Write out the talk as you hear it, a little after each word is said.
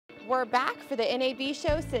We're back for the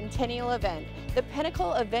NABShow Centennial event, the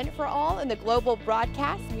pinnacle event for all in the global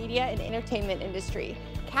broadcast, media, and entertainment industry.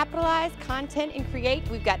 Capitalize, content, and create.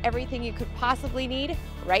 We've got everything you could possibly need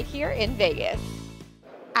right here in Vegas.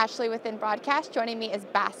 Ashley with InBroadcast. Joining me is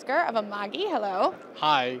Baskar of Amagi. Hello.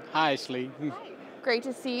 Hi Ashley. Hi. Great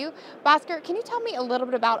to see you. Baskar, can you tell me a little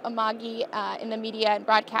bit about Amagi in the media and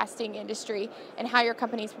broadcasting industry and how your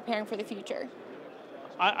company is preparing for the future?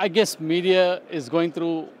 I guess media is going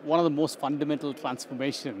through one of the most fundamental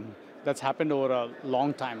transformation that's happened over a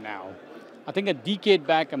long time now. I think a decade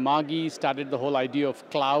back, Amagi started the whole idea of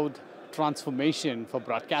cloud transformation for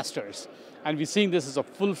broadcasters. And we're seeing this as a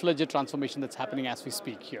full-fledged transformation that's happening as we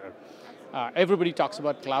speak here. Everybody talks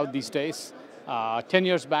about cloud these days. 10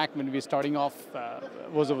 years back when we were starting off,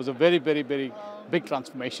 was a very big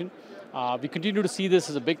transformation. We continue to see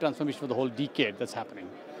this as a big transformation for the whole decade that's happening.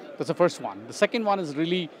 That's the first one. The second one is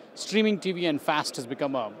really streaming TV and fast has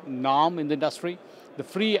become a norm in the industry. The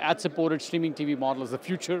free ad-supported streaming TV model is the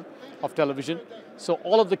future of television. So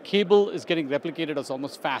all of the cable is getting replicated as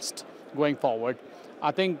almost fast going forward.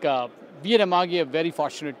 I think we at Amagi are very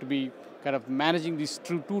fortunate to be kind of managing these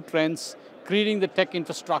two trends, creating the tech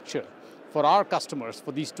infrastructure for our customers,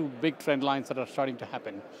 for these two big trend lines that are starting to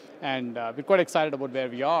happen. And we're quite excited about where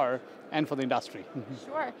we are and for the industry.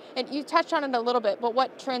 Sure, and you touched on it a little bit, but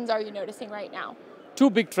what trends are you noticing right now? Two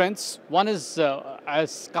big trends. One is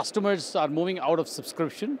as customers are moving out of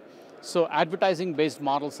subscription, so advertising-based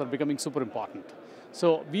models are becoming super important.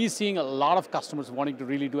 So we're seeing a lot of customers wanting to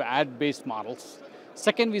really do ad-based models.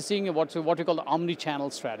 Second, we're seeing what we call the omni-channel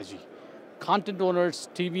strategy. Content owners,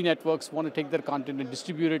 TV networks want to take their content and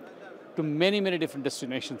distribute it to many different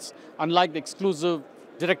destinations. Unlike the exclusive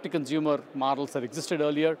direct-to-consumer models that existed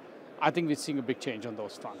earlier, I think we're seeing a big change on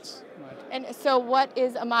those fronts. Right. And so what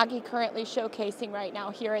is Amagi currently showcasing right now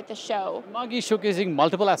here at the show? Amagi is showcasing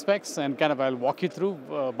multiple aspects, and I'll walk you through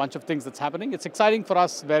a bunch of things that's happening. It's exciting for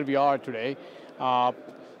us where we are today.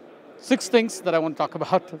 6 things that I want to talk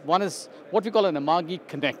about. One is what we call an Amagi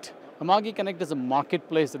Connect. Amagi Connect is a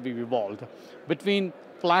marketplace that we've evolved between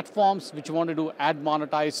platforms which want to do ad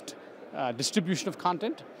monetized distribution of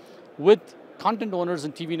content with content owners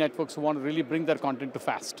and TV networks who want to really bring their content to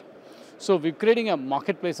fast. So we're creating a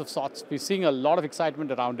marketplace of sorts. We're seeing a lot of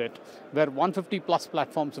excitement around it, where 150 plus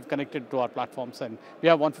platforms have connected to our platforms, and we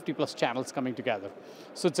have 150 plus channels coming together.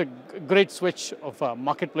 So it's a great switch of a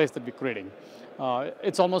marketplace that we're creating.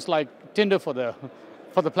 It's almost like Tinder for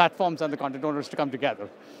the platforms and the content owners to come together.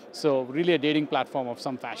 So really a dating platform of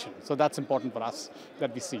some fashion. So that's important for us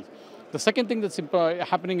that we see. The second thing that's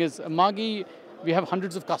happening is Amagi, we have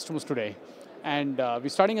hundreds of customers today. And we're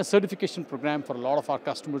starting a certification program for a lot of our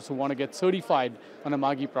customers who want to get certified on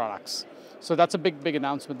Amagi products. So that's a big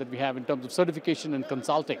announcement that we have in terms of certification and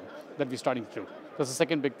consulting that we're starting to do. That's the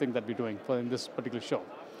second big thing that we're doing in this particular show.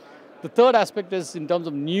 The third aspect is in terms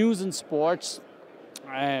of news and sports.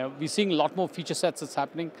 We're seeing a lot more feature sets that's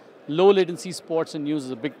happening. Low latency sports and news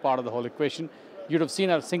is a big part of the whole equation. You'd have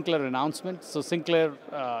seen our Sinclair announcement. So Sinclair,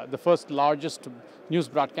 the first largest news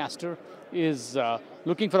broadcaster, is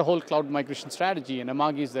looking for a whole cloud migration strategy, and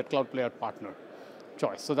Amagi is their cloud player partner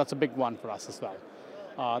choice. So that's a big one for us as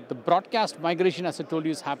well. The broadcast migration, as I told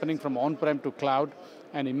you, is happening from on-prem to cloud,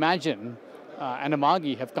 and Imagine and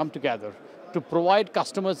Amagi have come together to provide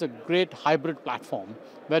customers a great hybrid platform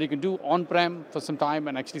where you can do on-prem for some time,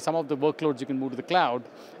 and actually some of the workloads you can move to the cloud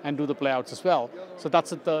and do the playouts as well. So that's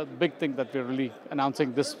the big thing that we're really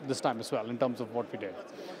announcing this time as well in terms of what we did.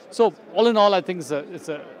 So all in all, I think it's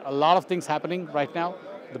a lot of things happening right now.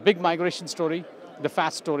 The big migration story, the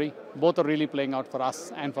fast story, both are really playing out for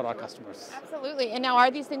us and for our customers. Absolutely. And now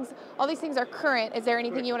all these things are current. Is there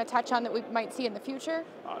anything you want to touch on that we might see in the future?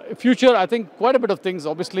 Future, I think quite a bit of things.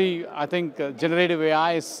 Obviously, I think generative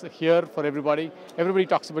AI is here for everybody. Everybody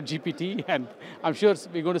talks about GPT, and I'm sure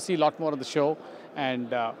we're going to see a lot more on the show.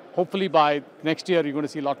 And hopefully by next year, you're going to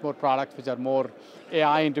see a lot more products which are more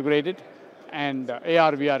AI integrated and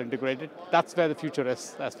AR, VR integrated. That's where the future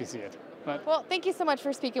is as we see it. Right. Well, thank you so much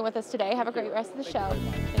for speaking with us today. Have a great rest of the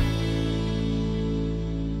show.